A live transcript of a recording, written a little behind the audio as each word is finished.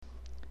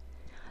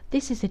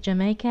This is the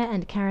Jamaica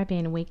and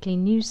Caribbean Weekly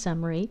News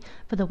Summary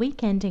for the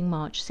week ending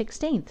March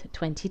 16th,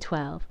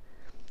 2012.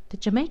 The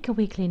Jamaica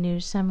Weekly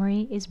News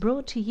Summary is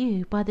brought to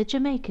you by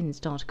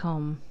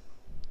thejamaicans.com.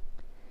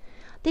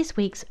 This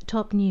week's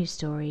top news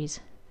stories.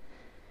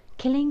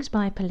 Killings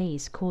by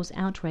police cause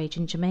outrage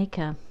in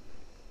Jamaica.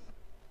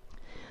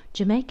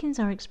 Jamaicans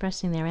are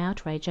expressing their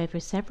outrage over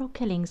several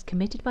killings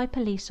committed by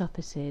police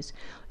officers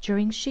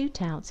during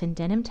shootouts in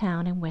Denham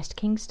Town and West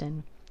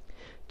Kingston.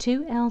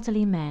 2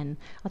 elderly men,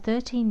 a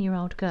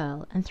 13-year-old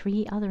girl and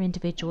 3 other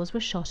individuals were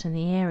shot in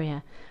the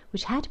area,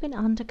 which had been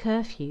under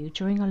curfew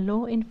during a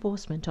law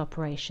enforcement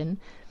operation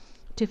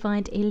to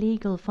find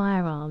illegal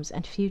firearms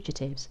and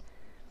fugitives.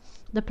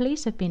 The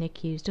police have been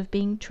accused of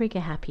being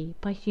trigger-happy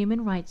by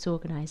human rights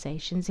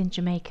organisations in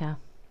Jamaica.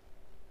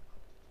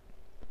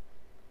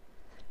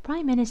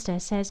 Prime Minister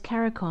says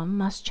CARICOM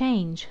must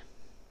change.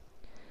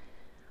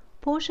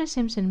 Portia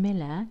Simpson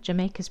Miller,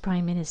 Jamaica's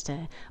Prime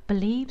Minister,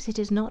 believes it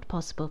is not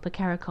possible for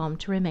CARICOM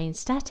to remain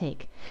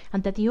static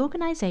and that the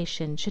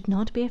organisation should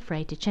not be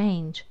afraid to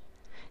change.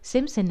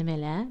 Simpson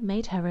Miller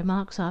made her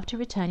remarks after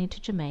returning to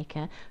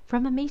Jamaica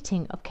from a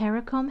meeting of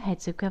CARICOM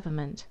heads of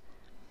government.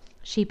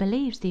 She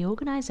believes the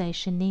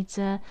organisation needs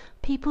a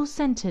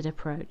people-centred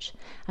approach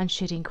and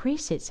should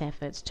increase its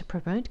efforts to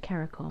promote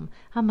CARICOM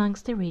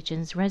amongst the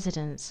region's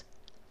residents.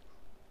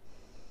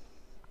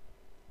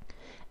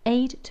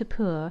 Aid to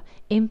poor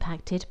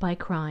impacted by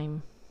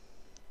crime.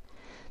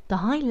 The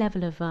high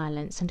level of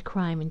violence and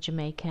crime in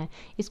Jamaica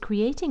is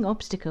creating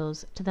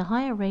obstacles to the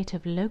higher rate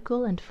of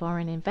local and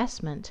foreign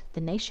investment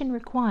the nation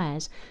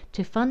requires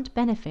to fund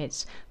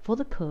benefits for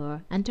the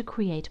poor and to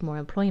create more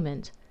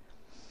employment.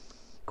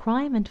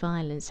 Crime and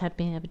violence have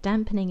been a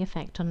dampening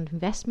effect on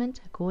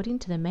investment, according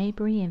to the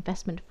Maybury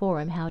Investment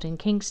Forum held in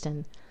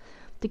Kingston.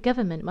 The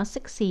government must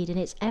succeed in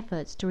its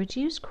efforts to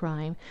reduce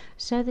crime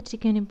so that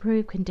it can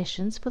improve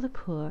conditions for the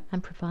poor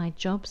and provide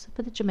jobs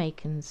for the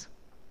Jamaicans.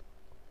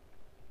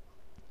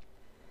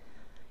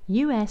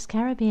 U.S.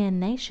 Caribbean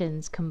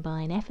nations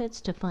combine efforts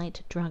to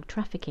fight drug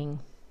trafficking.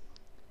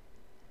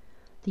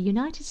 The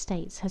United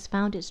States has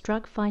found its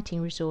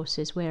drug-fighting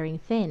resources wearing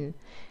thin,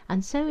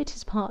 and so it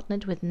has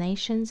partnered with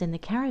nations in the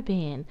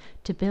Caribbean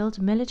to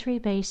build military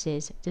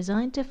bases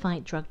designed to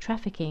fight drug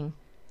trafficking.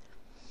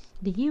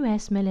 The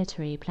U.S.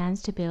 military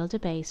plans to build a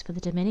base for the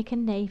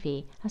Dominican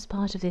Navy as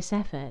part of this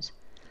effort.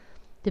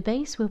 The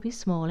base will be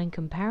small in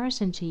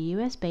comparison to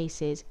U.S.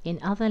 bases in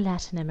other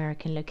Latin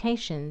American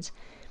locations,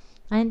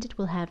 and it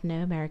will have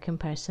no American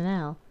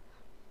personnel.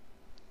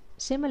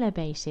 Similar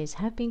bases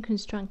have been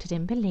constructed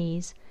in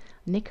Belize,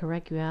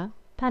 Nicaragua,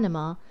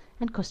 Panama,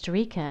 and Costa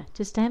Rica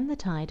to stem the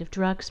tide of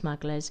drug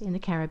smugglers in the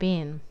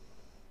Caribbean.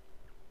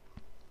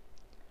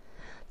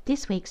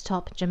 This week's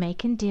top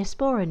Jamaican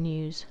diaspora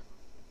news.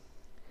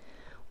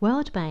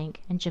 World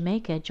Bank and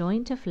Jamaica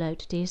join to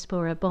float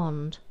diaspora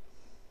bond.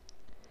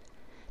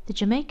 The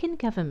Jamaican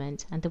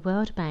government and the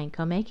World Bank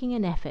are making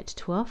an effort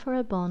to offer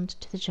a bond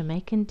to the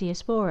Jamaican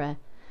diaspora.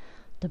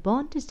 The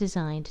bond is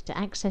designed to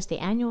access the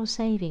annual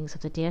savings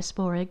of the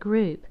diaspora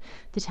group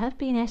that have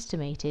been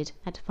estimated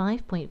at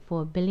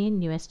 $5.4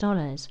 billion.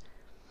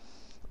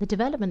 The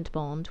development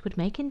bond would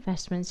make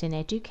investments in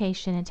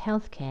education and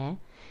healthcare,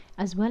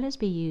 as well as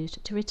be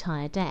used to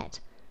retire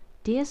debt.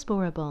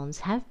 Diaspora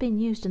bonds have been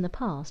used in the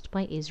past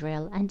by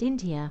Israel and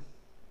India.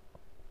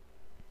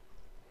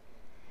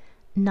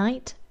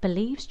 Knight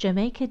believes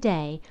Jamaica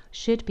Day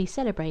should be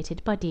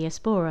celebrated by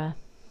diaspora.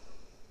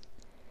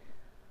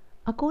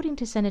 According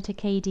to Senator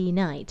K.D.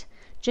 Knight,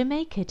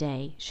 Jamaica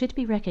Day should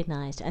be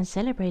recognized and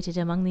celebrated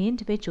among the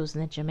individuals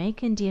in the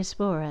Jamaican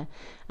diaspora,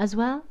 as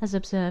well as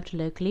observed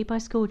locally by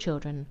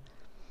schoolchildren.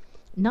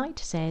 Knight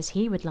says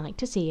he would like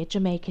to see a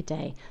Jamaica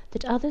Day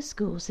that other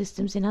school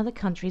systems in other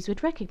countries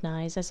would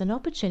recognize as an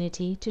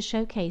opportunity to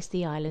showcase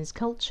the island's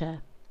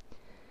culture.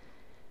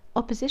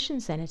 Opposition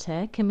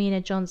Senator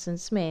Kamina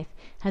Johnson-Smith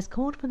has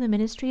called for the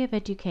Ministry of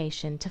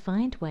Education to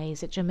find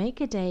ways that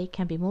Jamaica Day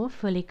can be more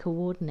fully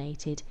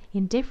coordinated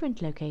in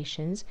different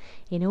locations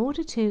in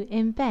order to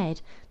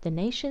embed the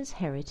nation's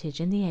heritage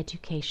in the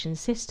education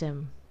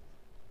system.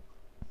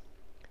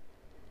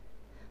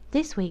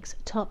 This week's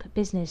top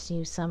business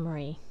news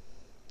summary.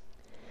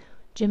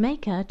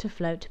 Jamaica to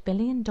float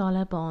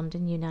billion-dollar bond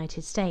in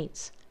United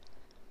States.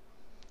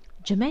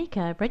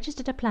 Jamaica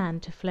registered a plan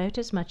to float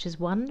as much as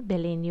 $1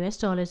 billion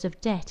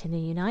of debt in the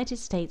United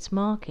States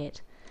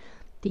market.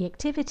 The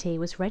activity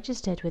was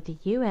registered with the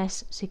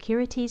U.S.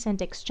 Securities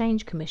and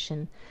Exchange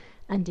Commission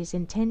and is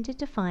intended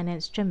to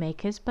finance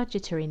Jamaica's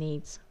budgetary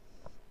needs.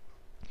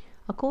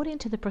 According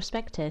to the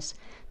prospectus,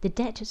 the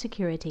debt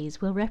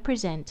securities will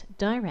represent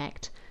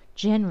direct,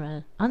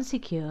 general,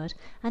 unsecured,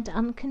 and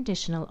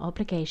unconditional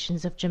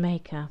obligations of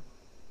Jamaica.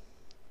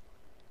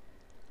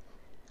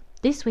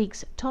 This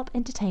week's top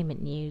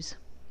entertainment news.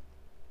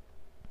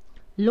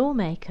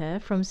 Lawmaker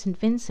from St.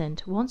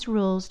 Vincent wants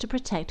rules to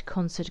protect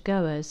concert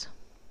goers.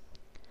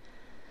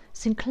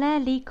 Sinclair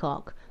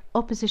Leacock,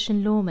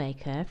 opposition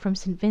lawmaker from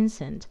St.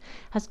 Vincent,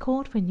 has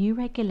called for new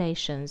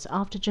regulations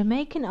after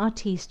Jamaican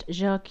artiste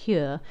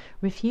Jacques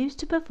refused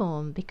to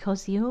perform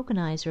because the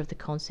organizer of the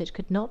concert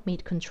could not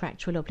meet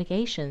contractual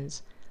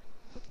obligations.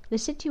 The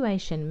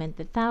situation meant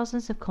that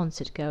thousands of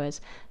concertgoers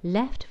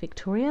left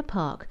Victoria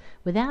Park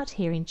without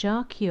hearing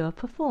Jacques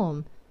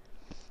perform.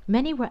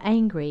 Many were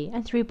angry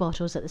and threw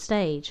bottles at the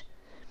stage.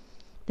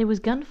 There was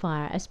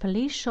gunfire as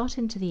police shot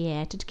into the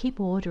air to keep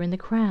order in the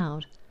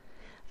crowd.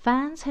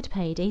 Fans had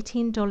paid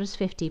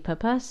 $18.50 per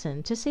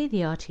person to see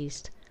the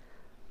artiste.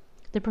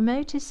 The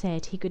promoter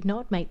said he could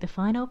not make the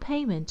final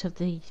payment of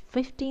the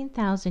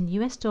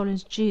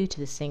 $15,000 due to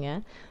the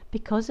singer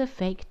because of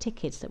fake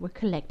tickets that were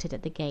collected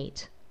at the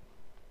gate.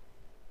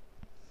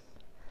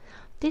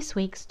 This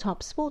week's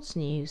top sports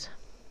news.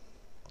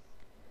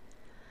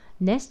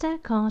 Nesta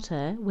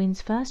Carter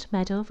wins first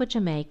medal for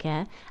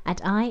Jamaica at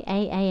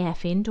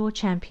IAAF Indoor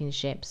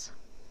Championships.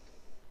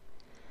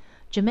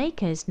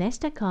 Jamaica's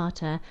Nesta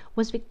Carter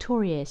was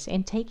victorious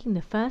in taking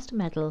the first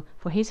medal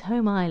for his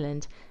home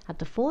island at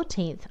the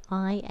 14th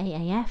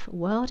IAAF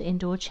World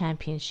Indoor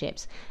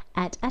Championships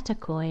at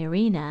Ataköy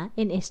Arena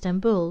in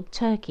Istanbul,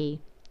 Turkey.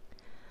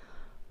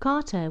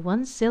 Carter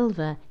won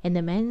silver in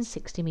the men's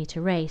 60-meter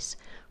race,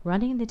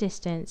 running the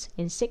distance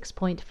in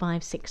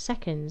 6.56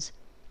 seconds.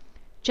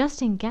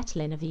 Justin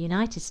Gatlin of the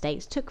United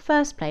States took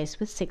first place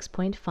with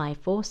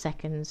 6.54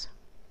 seconds.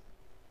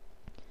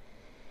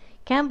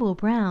 Campbell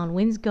Brown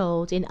wins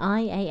gold in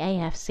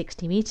IAAF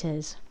 60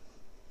 meters.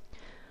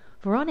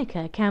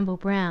 Veronica Campbell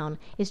Brown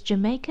is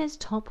Jamaica's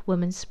top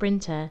women's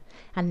sprinter,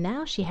 and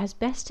now she has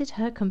bested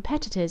her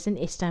competitors in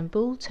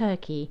Istanbul,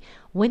 Turkey,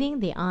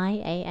 winning the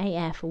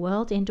IAAF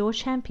World Indoor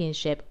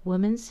Championship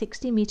women's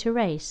 60-meter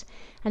race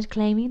and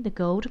claiming the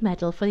gold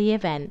medal for the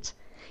event.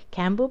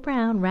 Campbell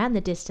Brown ran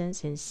the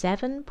distance in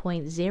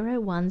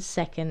 7.01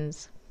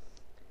 seconds.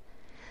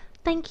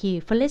 Thank you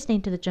for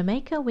listening to the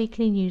Jamaica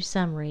Weekly News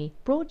Summary,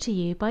 brought to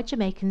you by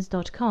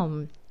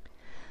Jamaicans.com.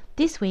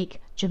 This week,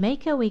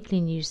 Jamaica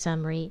Weekly News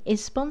Summary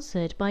is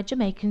sponsored by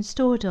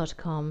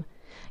JamaicanStore.com.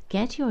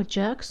 Get your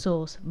jerk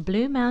sauce,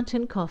 Blue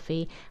Mountain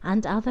coffee,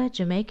 and other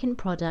Jamaican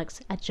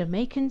products at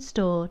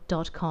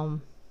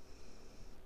JamaicanStore.com.